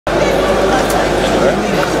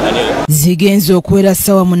Zigenzo okuwera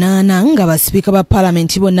ssaawa 8 nga basipiika ba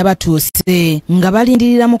paalamenti bonna batuuse nga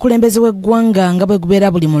balindirira mukulembeze w'eggwanga nga bwe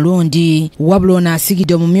gubeera buli mulundi. Wabula ono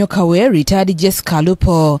asigidde omumyuka we retired Jessica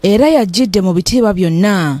Lupo era yajjidde mu bitiibwa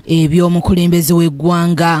byonna eby'omukulembeze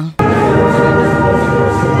w'eggwanga.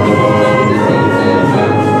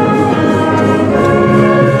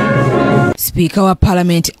 Speaker wa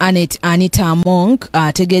Parliament Anita Among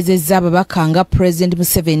ategezezza ababaka nga President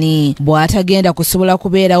Museveni bw'atagenda kusobola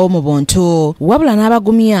kubeerawo mu buntu wabula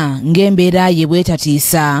n'abagumya ng'embeera ye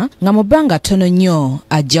bwetatiisa nga mu bbanga ttono nnyo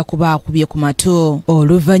ajja kuba akubye ku matu.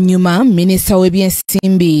 Oluvannyuma minisita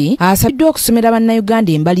w'ebyensimbi asabiddwa okusomera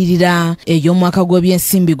bannayuganda embalirira ey'omwaka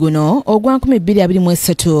gw'ebyensimbi guno ogwa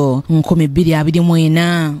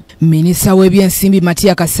 2023-2024. Minisita w'ebyensimbi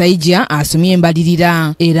Matia kasaija asomye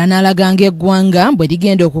embalirira era n'alaga eggwanga bwe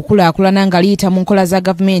ligenda okukulaakulana nga liyita mu nkola za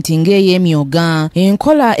gavumenti ng'ey'emyoga,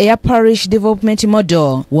 enkola eya parish development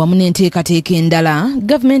model wamu n'enteekateeka endala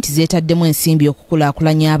gavumenti zeetaddemu ensimbi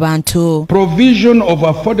okukulaakulanya abantu. Provision of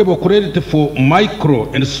affordable credit for micro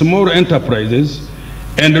and small enterprises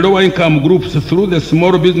and lower income groups through the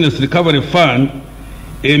Small Business Recovery Fund,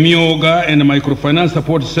 emyoga and microfinance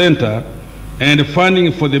support center, and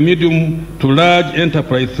funding for the medium to large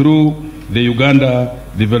enterprise through the Uganda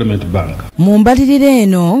Development Bank. Mu mbalirira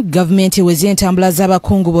eno gavumenti eweze entambula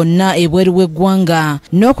z'abakungu bonna ebweru w'eggwanga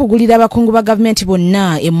n'okugulira abakungu ba gavumenti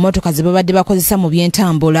bonna emmotoka ze babadde bakozesa mu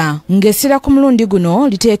by'entambula ng'essira ku mulundi guno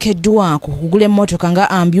liteekeddwa ku kugula emmotoka nga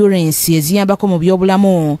ambulance eziyambako mu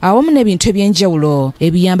by'obulamu awamu n'ebintu eby'enjawulo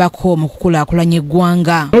ebiyambako mu kukulaakulanya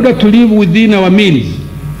eggwanga. In order to live within our means,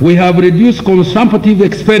 we have reduced consumptive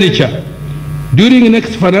expenditure. During the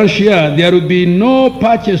next financial year, there will be no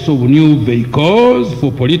purchase of new vehicles for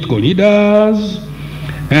political leaders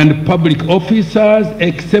and public officers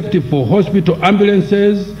except for hospital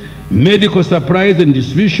ambulances, medical supplies and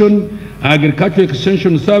distribution, agricultural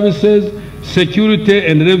extension services, security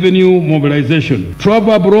and revenue mobilization.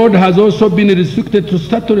 Travel abroad has also been restricted to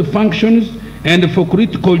statutory functions and for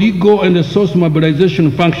critical legal and resource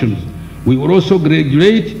mobilization functions. We will also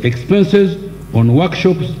regulate expenses on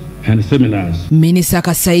workshops and seminars. Minisita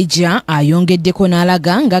kasaija ayongeddeko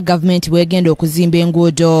n'alaga nga gavumenti bw'egenda okuzimba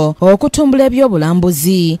enguudo, okutumbula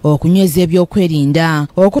ebyobulambuzi, okunyweza ebyokwerinda,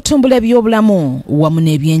 okutumbula ebyobulamu wamu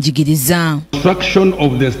n'ebyenjigiriza. Construction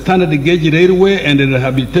of the standard gauge railway and the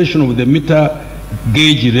rehabilitation of the meter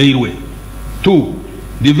gauge railway. 2.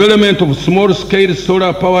 Development of small-scale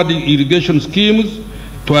solar-powered irrigation schemes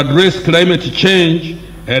to address climate change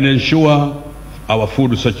and ensure our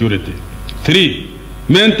food security. 3.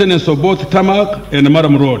 Maintenance of both tarmac and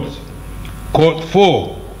Maram roads.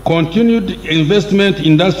 4. Continued investment in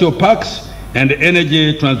industrial parks and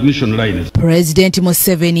energy transmission lines. President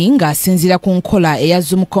Museveni ng'asinziira ku nkola eya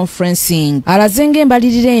Zoom conferencing alaze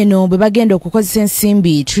ng'embalirira eno bwe bagenda okukozesa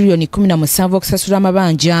ensimbi trillioni 17 okusasula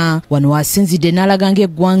amabanja wano asinzidde n'alaga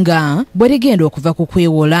ng'eggwanga bwe ligenda okuva ku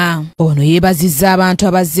kwewola. Ono yeebazizza abantu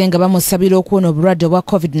abazze nga bamusabira okuwona obulwadde obwa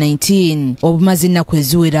COVID-19 obumaze ennaku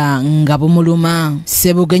eziwera nga bumuluma.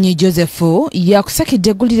 Ssebugenyi Joseph yakusakidde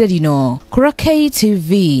eggulire lino ku Rossete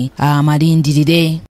TV Amalindirire.